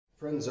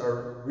Friends,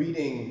 our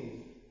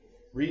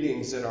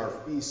readings in our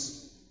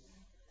feast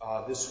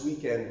this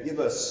weekend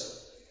give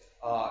us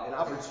an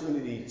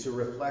opportunity to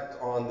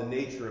reflect on the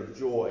nature of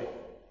joy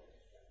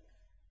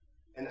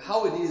and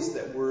how it is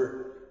that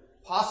we're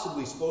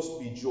possibly supposed to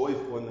be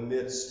joyful in the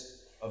midst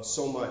of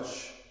so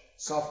much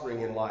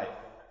suffering in life,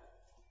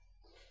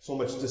 so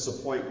much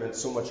disappointment,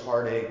 so much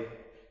heartache,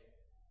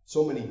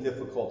 so many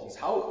difficulties.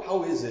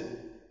 How is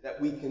it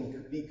that we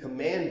can be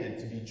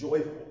commanded to be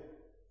joyful?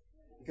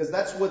 Because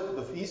that's what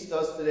the feast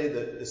does today.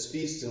 This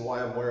feast, and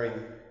why I'm wearing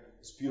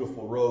this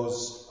beautiful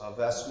rose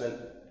vestment,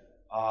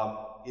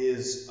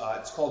 is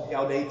it's called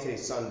Gaudete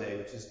Sunday,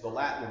 which is the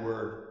Latin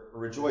word for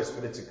rejoice,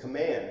 but it's a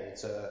command.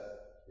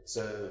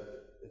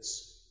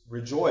 It's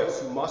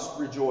rejoice. You must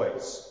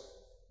rejoice.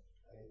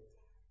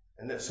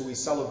 And so we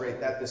celebrate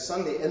that this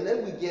Sunday. And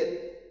then we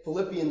get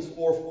Philippians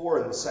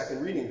 4:4 in the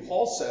second reading.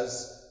 Paul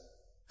says,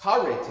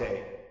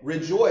 "Charete,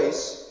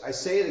 rejoice." I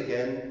say it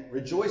again,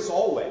 rejoice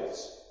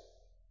always.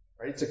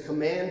 Right? It's a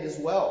command as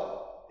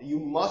well. You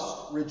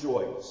must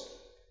rejoice.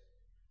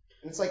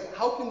 And it's like,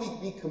 how can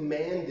we be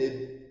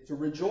commanded to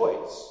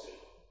rejoice?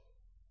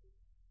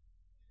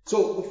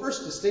 So the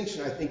first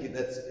distinction I think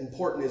that's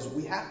important is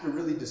we have to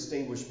really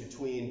distinguish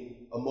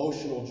between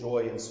emotional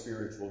joy and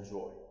spiritual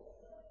joy.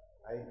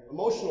 Right?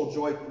 Emotional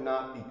joy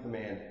cannot be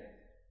commanded.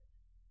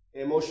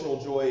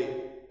 Emotional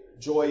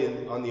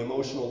joy on the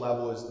emotional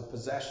level is the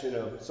possession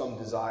of some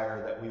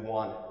desire that we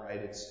wanted,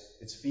 right?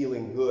 It's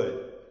feeling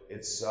good.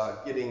 It's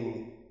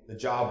getting the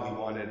job we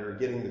wanted, or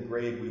getting the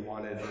grade we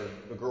wanted, or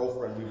the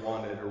girlfriend we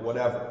wanted, or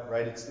whatever,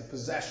 right? It's the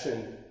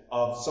possession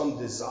of some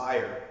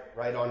desire,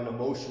 right, on an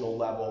emotional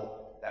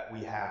level that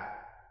we have.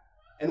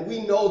 And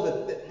we know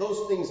that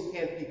those things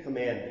can't be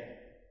commanded.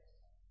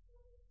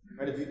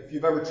 Right? If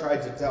you've ever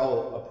tried to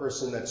tell a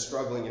person that's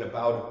struggling in a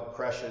bout of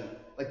depression,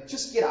 like,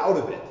 just get out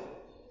of it.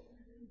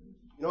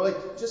 You know,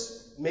 like,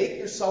 just make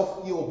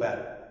yourself feel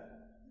better.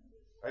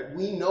 Right?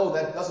 We know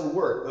that doesn't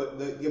work.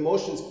 The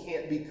emotions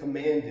can't be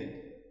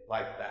commanded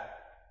like that.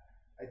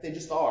 Right? They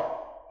just are.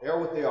 They are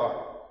what they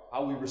are.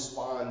 How we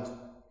respond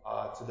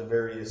to the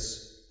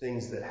various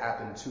things that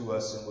happen to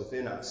us and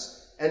within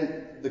us.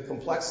 And the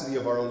complexity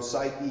of our own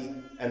psyche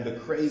and the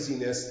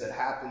craziness that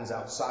happens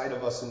outside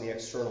of us in the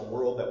external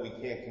world that we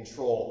can't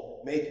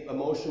control make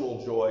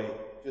emotional joy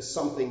just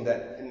something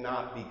that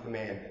cannot be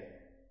commanded.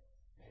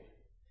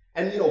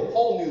 And,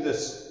 Paul knew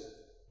this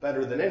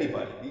better than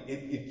anybody.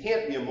 It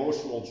can't be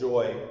emotional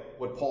joy,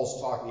 what Paul's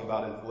talking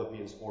about in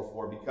Philippians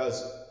 4:4,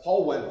 because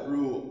Paul went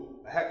through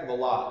a heck of a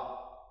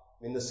lot.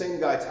 I mean, the same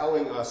guy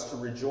telling us to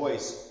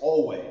rejoice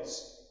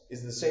always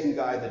is the same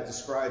guy that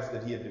describes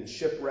that he had been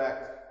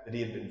shipwrecked, that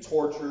he had been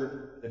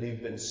tortured, that he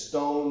had been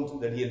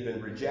stoned, that he had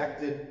been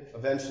rejected.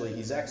 Eventually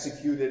he's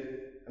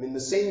executed. I mean, the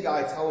same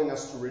guy telling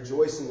us to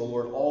rejoice in the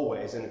Lord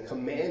always and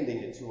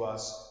commanding it to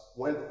us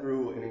went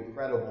through an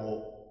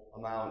incredible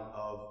amount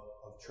of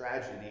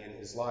tragedy in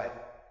his life.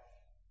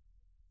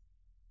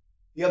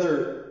 The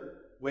other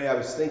way I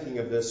was thinking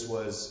of this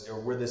was,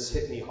 or where this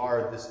hit me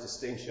hard, this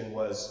distinction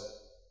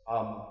was,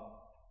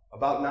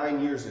 about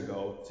 9 years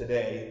ago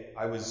today,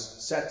 I was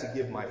set to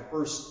give my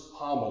first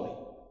homily.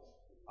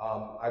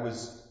 I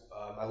was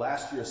my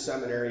last year of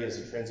seminary as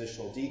a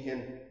transitional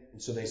deacon,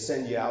 and so they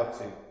send you out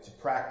to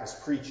practice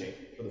preaching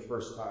for the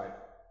first time.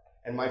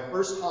 And my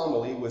first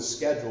homily was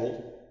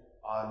scheduled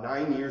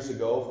 9 years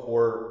ago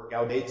for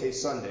Gaudete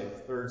Sunday, the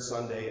third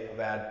Sunday of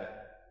Advent.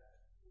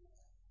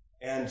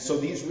 And so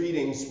these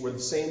readings were the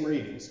same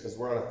readings, because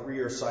we're on a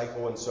 3-year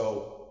cycle, and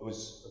so it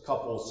was a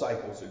couple of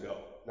cycles ago,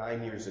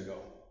 9 years ago.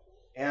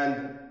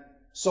 And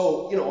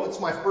so, it's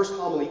my first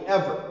homily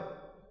ever.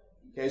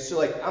 Okay,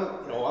 so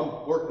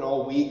I'm working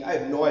all week. I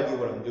have no idea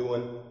what I'm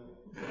doing,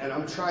 and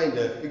I'm trying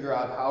to figure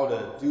out how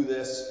to do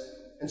this.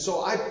 And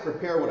so I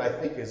prepare what I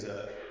think is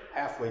a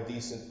halfway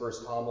decent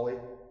first homily.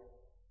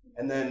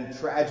 And then,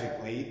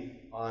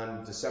 tragically,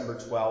 on December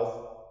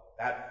 12th,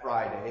 that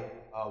Friday,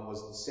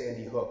 was the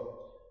Sandy Hook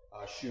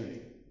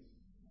shooting,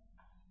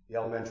 the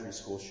elementary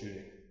school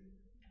shooting.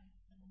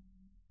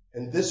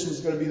 And this was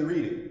going to be the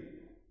reading.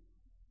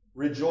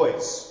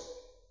 Rejoice.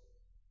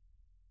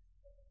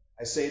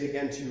 I say it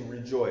again to you,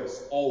 rejoice,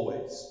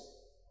 always.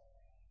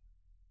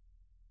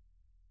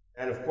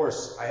 And of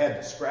course, I had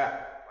to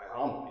scrap my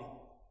homily.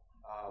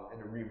 I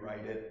had to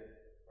rewrite it,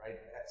 right?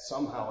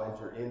 Somehow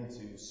enter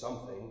into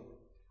something.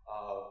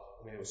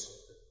 It was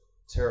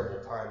a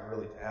terrible time,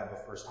 really, to have a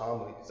first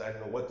homily because I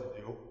didn't know what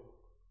to do.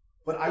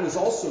 But I was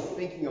also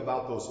thinking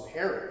about those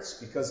parents,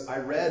 because I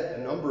read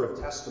a number of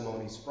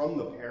testimonies from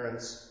the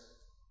parents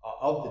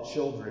of the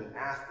children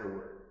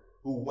afterward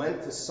who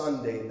went to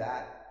Sunday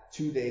that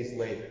 2 days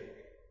later.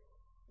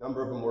 A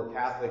number of them were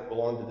Catholic,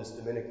 belonged to this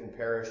Dominican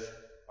parish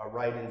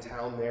right in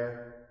town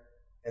there.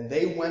 And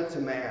they went to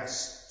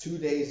Mass 2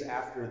 days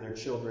after their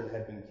children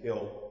had been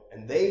killed,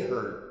 and they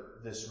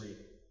heard this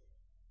reading.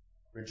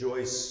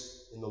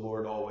 Rejoice in the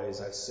Lord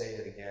always. I say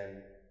it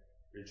again,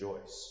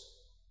 rejoice.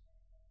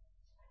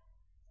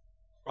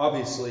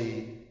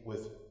 Obviously,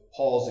 with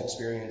Paul's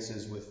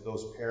experiences with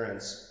those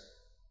parents,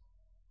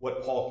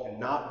 what Paul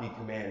cannot be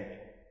commanding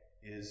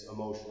is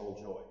emotional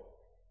joy.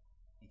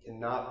 He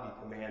cannot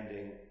be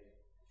commanding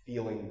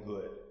feeling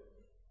good.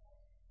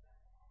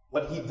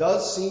 What he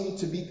does seem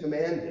to be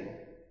commanding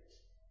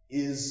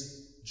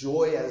is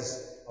joy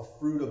as a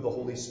fruit of the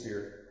Holy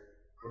Spirit,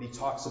 what he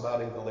talks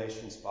about in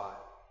Galatians 5.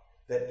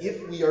 That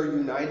if we are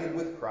united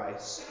with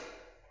Christ,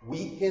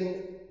 we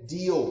can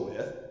deal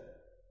with,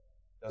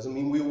 doesn't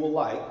mean we will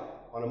like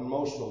on an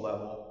emotional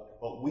level,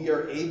 but we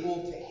are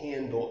able to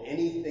handle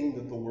anything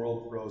that the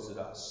world throws at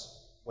us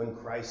when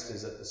Christ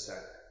is at the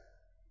center.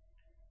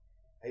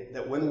 Right?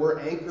 That when we're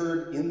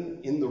anchored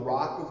in the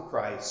rock of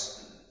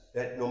Christ,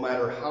 that no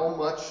matter how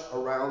much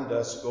around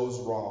us goes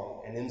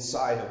wrong and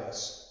inside of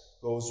us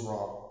goes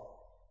wrong,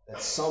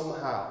 that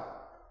somehow,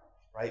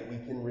 right, we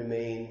can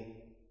remain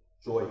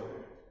joyful.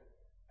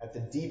 At the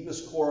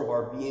deepest core of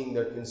our being,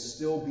 there can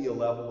still be a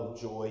level of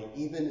joy,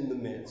 even in the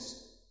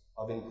midst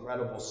of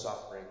incredible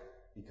suffering,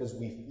 because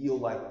we feel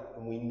like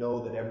and we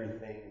know that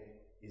everything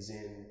is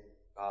in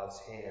God's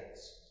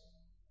hands.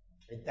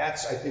 And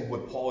that's, I think,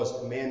 what Paul is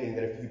commanding,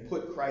 that if you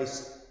put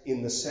Christ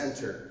in the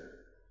center,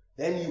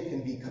 then you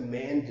can be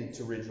commanded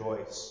to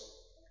rejoice.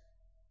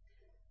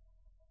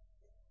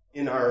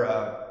 In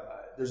our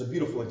there's a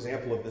beautiful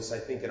example of this, I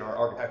think, in our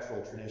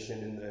architectural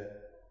tradition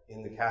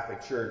in the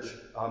Catholic Church.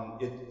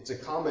 It's a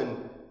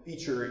common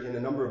feature in a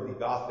number of the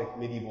Gothic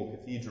medieval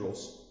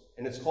cathedrals,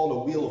 and it's called a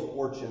Wheel of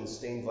Fortune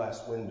stained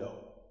glass window.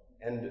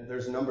 And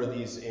there's a number of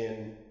these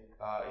in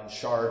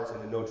Chartres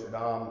and in Notre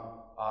Dame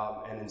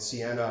and in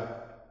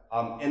Siena.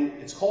 And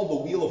it's called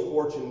the Wheel of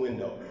Fortune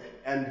window.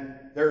 And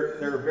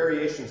there are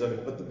variations of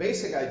it, but the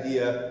basic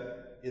idea,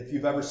 if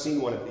you've ever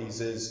seen one of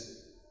these,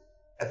 is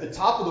at the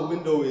top of the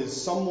window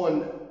is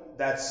someone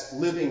that's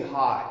living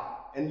high.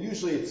 And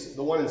usually it's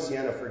the one in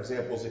Siena, for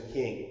example, is a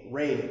king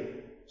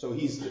reigning. So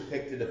he's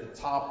depicted at the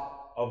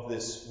top of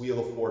this Wheel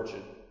of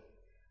Fortune.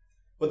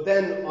 But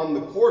then on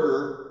the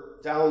quarter,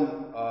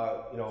 down,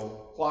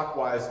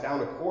 clockwise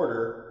down a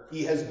quarter,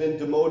 he has been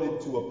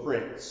demoted to a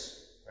prince,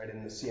 right,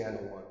 in the Siena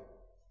one.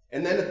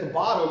 And then at the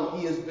bottom,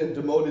 he has been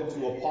demoted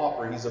to a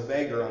pauper. He's a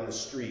beggar on the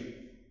street.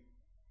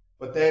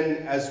 But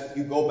then as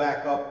you go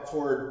back up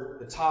toward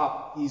the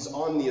top, he's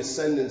on the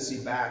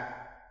ascendancy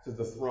back to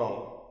the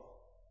throne.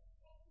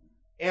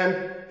 And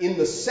in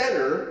the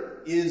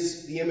center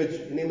is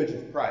an image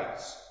of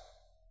Christ.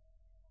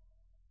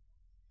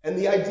 And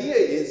the idea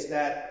is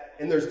that,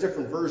 and there's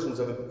different versions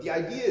of it, but the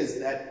idea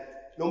is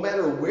that no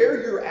matter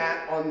where you're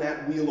at on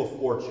that Wheel of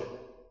Fortune,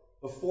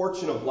 the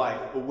fortune of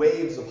life, the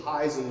waves of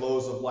highs and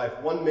lows of life.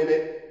 One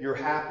minute you're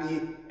happy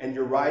and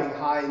you're riding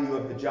high and you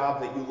have the job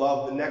that you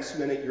love. The next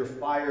minute you're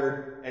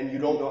fired and you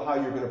don't know how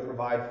you're going to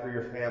provide for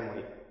your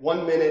family.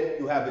 One minute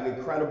you have an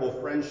incredible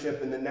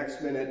friendship and the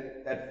next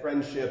minute that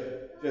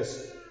friendship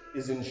just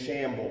is in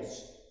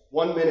shambles.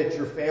 One minute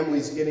your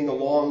family's getting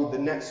along, the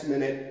next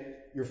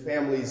minute your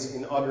family's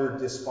in utter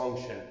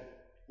dysfunction.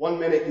 One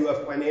minute you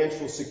have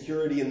financial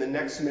security and the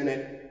next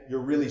minute you're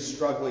really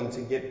struggling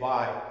to get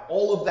by.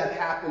 All of that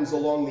happens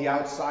along the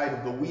outside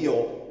of the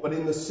wheel, but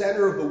in the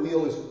center of the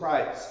wheel is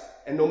Christ.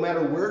 And no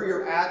matter where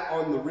you're at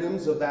on the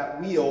rims of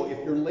that wheel, if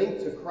you're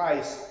linked to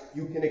Christ,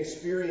 you can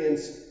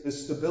experience the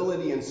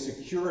stability and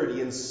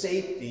security and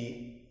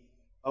safety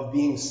of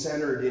being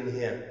centered in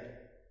Him.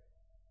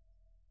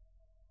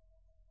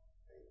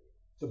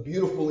 It's a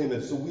beautiful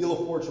image. It's a Wheel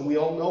of Fortune. We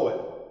all know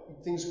it.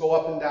 Things go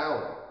up and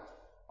down.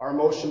 Our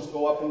emotions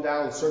go up and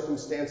down.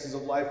 Circumstances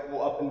of life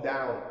go up and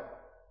down.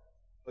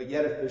 But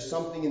yet, if there's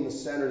something in the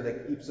center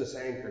that keeps us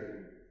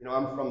anchored,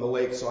 I'm from the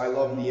lake, so I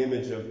love the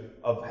image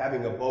of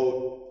having a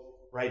boat,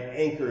 right,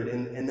 anchored,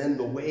 and then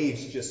the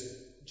waves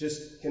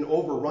just can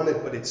overrun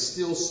it, but it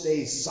still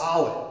stays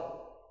solid,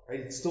 right?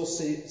 It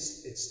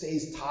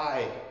stays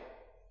tied,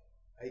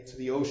 right, to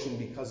the ocean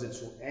because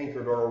it's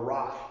anchored, or a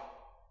rock.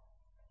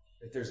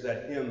 Right? There's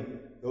that hymn,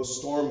 "No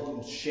storm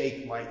can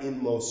shake my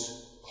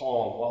inmost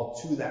calm, while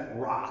to that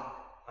rock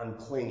I'm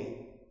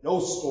clinging." No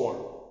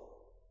storm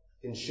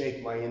can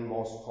shake my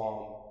inmost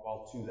calm,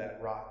 while to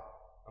that rock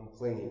I'm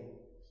clinging.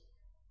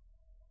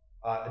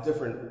 A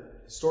different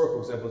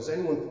historical example. Is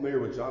anyone familiar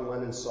with John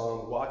Lennon's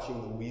song,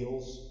 "Watching the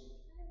Wheels"?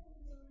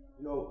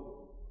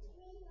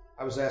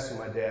 I was asking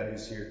my dad,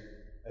 who's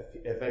here,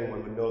 if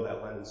anyone would know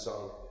that Lennon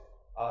song.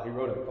 He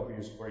wrote it a couple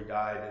years before he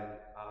died, and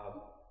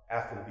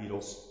after the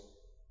Beatles.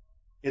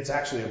 It's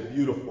actually a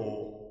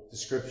beautiful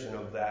description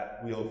of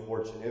that Wheel of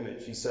Fortune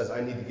image. He says,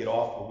 I need to get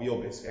off the wheel,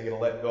 basically. I got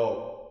to let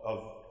go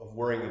of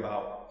worrying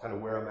about kind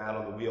of where I'm at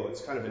on the wheel.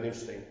 It's kind of an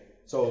interesting.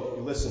 So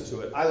you listen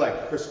to it. I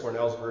like Chris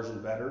Cornell's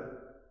version better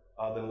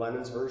than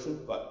Lennon's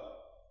version,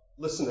 but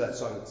listen to that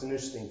song. It's an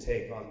interesting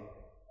take on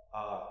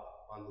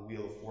the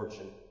Wheel of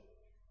Fortune.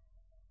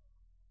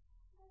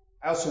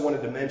 I also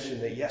wanted to mention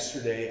that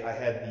yesterday I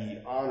had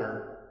the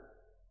honor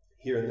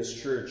here in this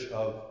church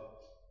of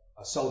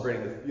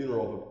celebrating the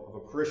funeral of a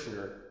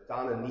parishioner,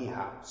 Donna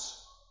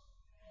Niehaus.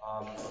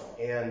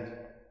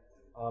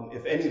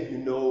 If any of you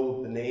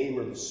know the name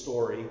or the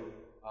story,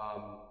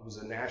 it was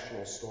a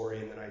national story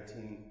in the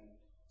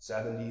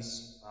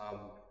 1970s.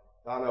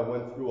 Donna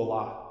went through a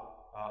lot.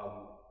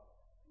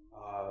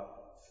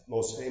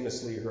 most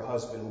famously, her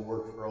husband, who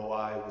worked for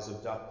OI, was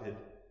abducted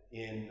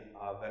in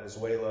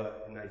Venezuela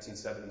in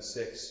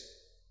 1976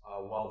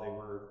 while they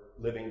were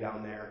living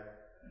down there.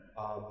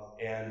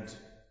 And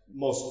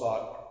most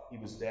thought he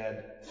was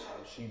dead.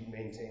 She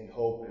maintained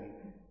hope, and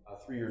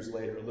 3 years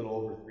later, a little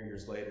over 3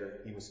 years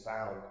later, he was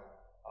found.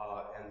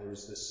 And there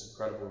was this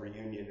incredible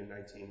reunion in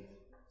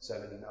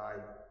 1979.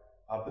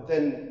 But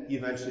then he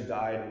eventually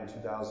died in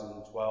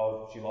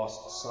 2012. She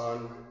lost a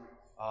son.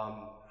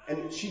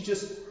 And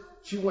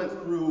she went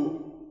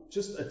through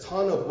just a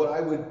ton of what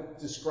I would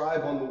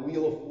describe on the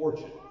Wheel of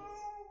Fortune.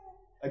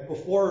 Like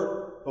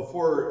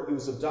before he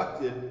was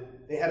abducted,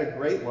 they had a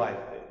great life.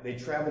 They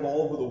traveled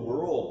all over the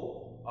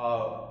world,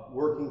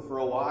 working for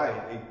OI.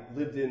 They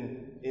lived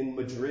in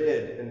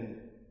Madrid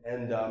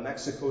and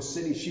Mexico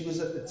City. She was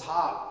at the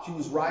top. She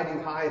was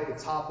riding high at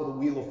the top of the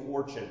Wheel of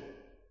Fortune,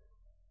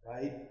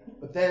 right?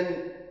 But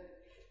then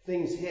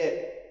things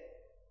hit,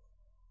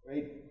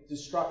 right?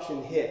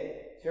 Destruction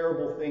hit.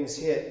 Terrible things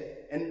hit.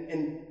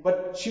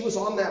 But she was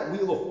on that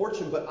Wheel of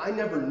Fortune, but I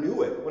never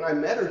knew it. When I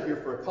met her here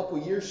for a couple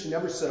years, she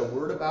never said a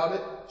word about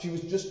it. She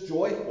was just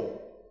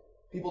joyful.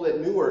 People that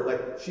knew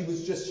her,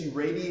 she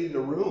radiated a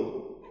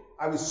room.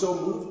 I was so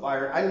moved by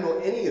her. I didn't know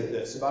any of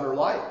this about her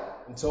life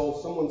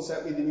until someone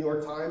sent me the New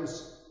York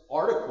Times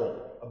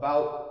article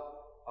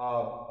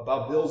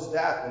about Bill's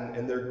death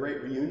and their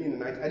great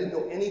reunion. And I didn't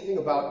know anything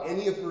about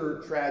any of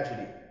her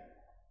tragedy.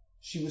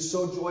 She was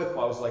so joyful.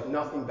 I was like,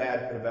 nothing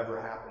bad could have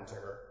ever happened to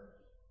her.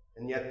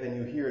 And yet then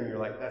you hear and you're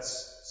like,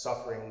 that's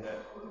suffering that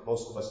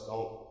most of us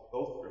don't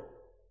go through.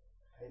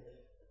 Right?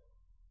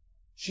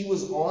 She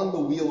was on the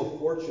Wheel of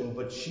Fortune,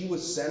 but she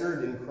was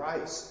centered in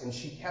Christ. And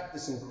she kept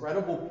this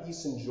incredible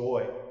peace and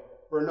joy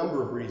for a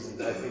number of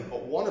reasons, I think.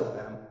 But one of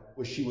them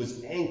was she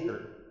was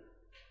anchored.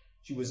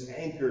 She was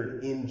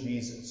anchored in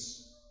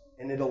Jesus.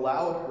 And it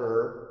allowed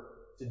her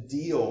to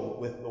deal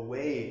with the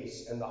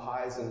waves and the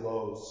highs and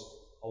lows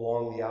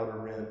along the outer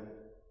rim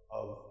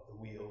of the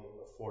Wheel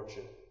of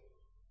Fortune.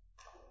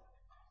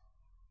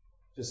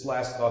 Just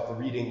last thought, the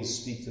readings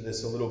speak to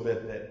this a little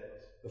bit,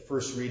 that the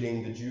first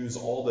reading, the Jews,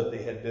 all that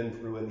they had been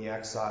through in the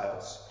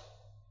exiles.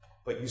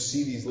 But you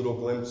see these little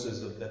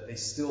glimpses of that they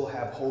still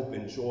have hope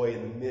and joy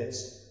in the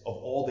midst of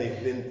all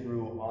they've been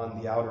through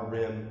on the outer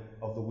rim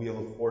of the Wheel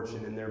of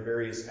Fortune. In their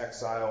various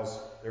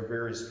exiles, their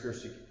various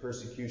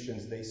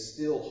persecutions, they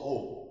still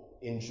hope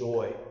in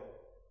joy,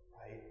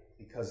 right?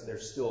 Because they're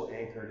still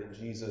anchored in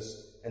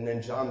Jesus. And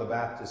then John the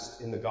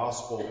Baptist in the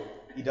gospel,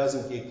 he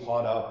doesn't get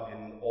caught up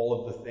in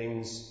all of the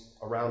things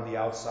around the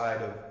outside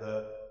of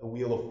the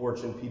Wheel of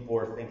Fortune. People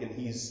are thinking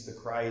he's the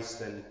Christ,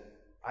 and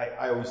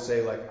I always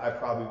say, I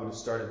probably would have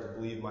started to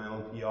believe my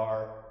own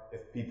PR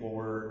if people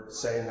were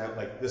saying that,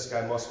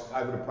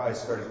 I would have probably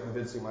started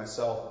convincing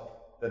myself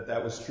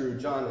that was true.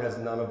 John has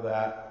none of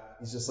that.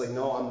 He's just like,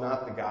 no, I'm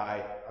not the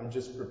guy. I'm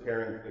just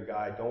preparing for the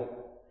guy. Don't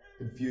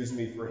confuse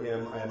me for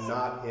him. I am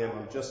not him.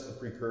 I'm just the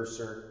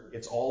precursor.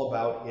 It's all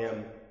about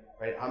him,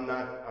 right? I'm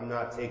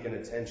not taking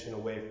attention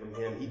away from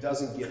him. He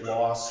doesn't get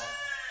lost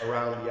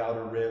around the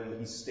outer rim.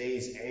 He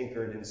stays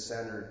anchored and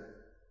centered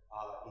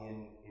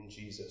in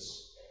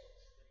Jesus.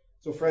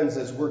 So friends,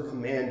 as we're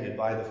commanded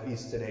by the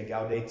feast today,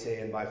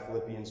 Gaudete, and by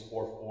Philippians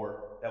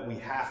 4:4, that we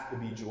have to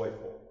be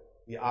joyful.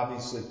 We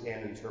obviously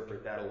can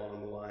interpret that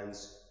along the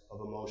lines of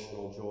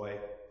emotional joy,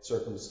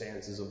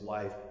 circumstances of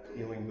life,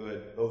 feeling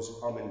good. Those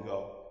come and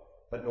go.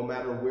 But no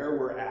matter where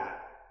we're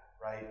at,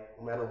 right?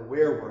 No matter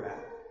where we're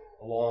at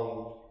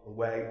along the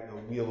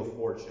Wheel of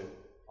Fortune,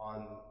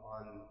 on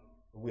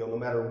the wheel, no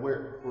matter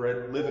where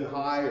we're living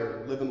high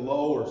or living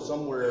low or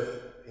somewhere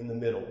in the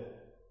middle,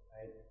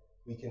 right?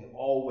 We can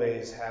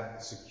always have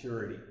the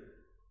security,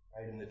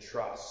 right, and the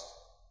trust,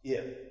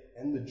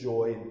 and the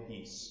joy and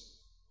peace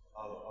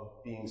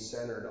of being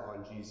centered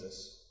on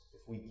Jesus if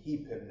we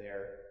keep him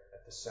there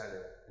at the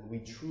center. And we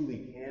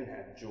truly can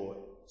have joy,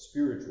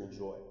 spiritual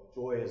joy.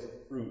 Joy is a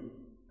fruit,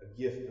 a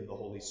gift of the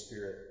Holy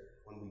Spirit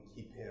when we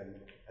keep him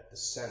at the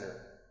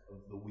center of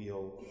the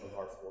wheel of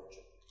our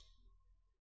fortune.